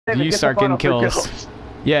you start getting kills.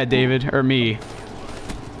 Yeah, David, or me.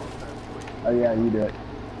 Oh yeah, you do it.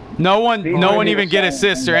 No one even get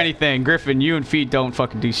assists or anything. Griffin, you and Feet don't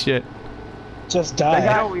fucking do shit. Just die.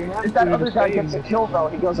 If that other guy gets a kill though,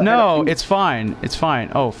 he goes. No, it's fine. It's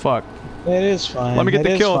fine. Oh fuck. It is fine. Let me get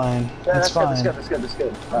the kill. Yeah, That's fine. That's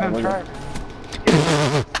good. I'm trying.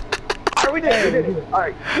 Alright, we did it.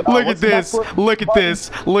 Alright. Look at this. Look at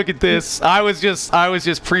this. Look at this. I was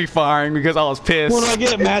just pre-firing because I was pissed. Well, I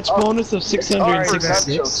get a match bonus of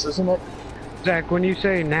 666. Isn't it? Zach, when you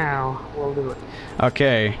say now, we'll do it.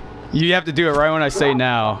 Okay. You have to do it right when I say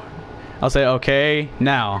now. I'll say okay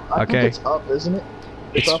now. I Okay. think it's up, isn't it?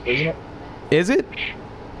 It's up, isn't it? Is it?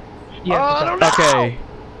 Yeah. Okay.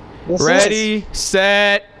 Yes, Ready,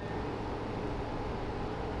 set,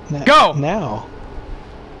 yes. go! Now.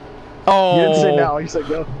 Oh. You didn't say now, you said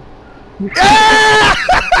go.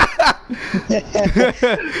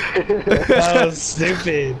 That was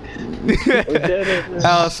stupid. We did it.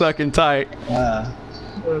 That was fucking tight.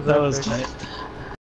 That was tight.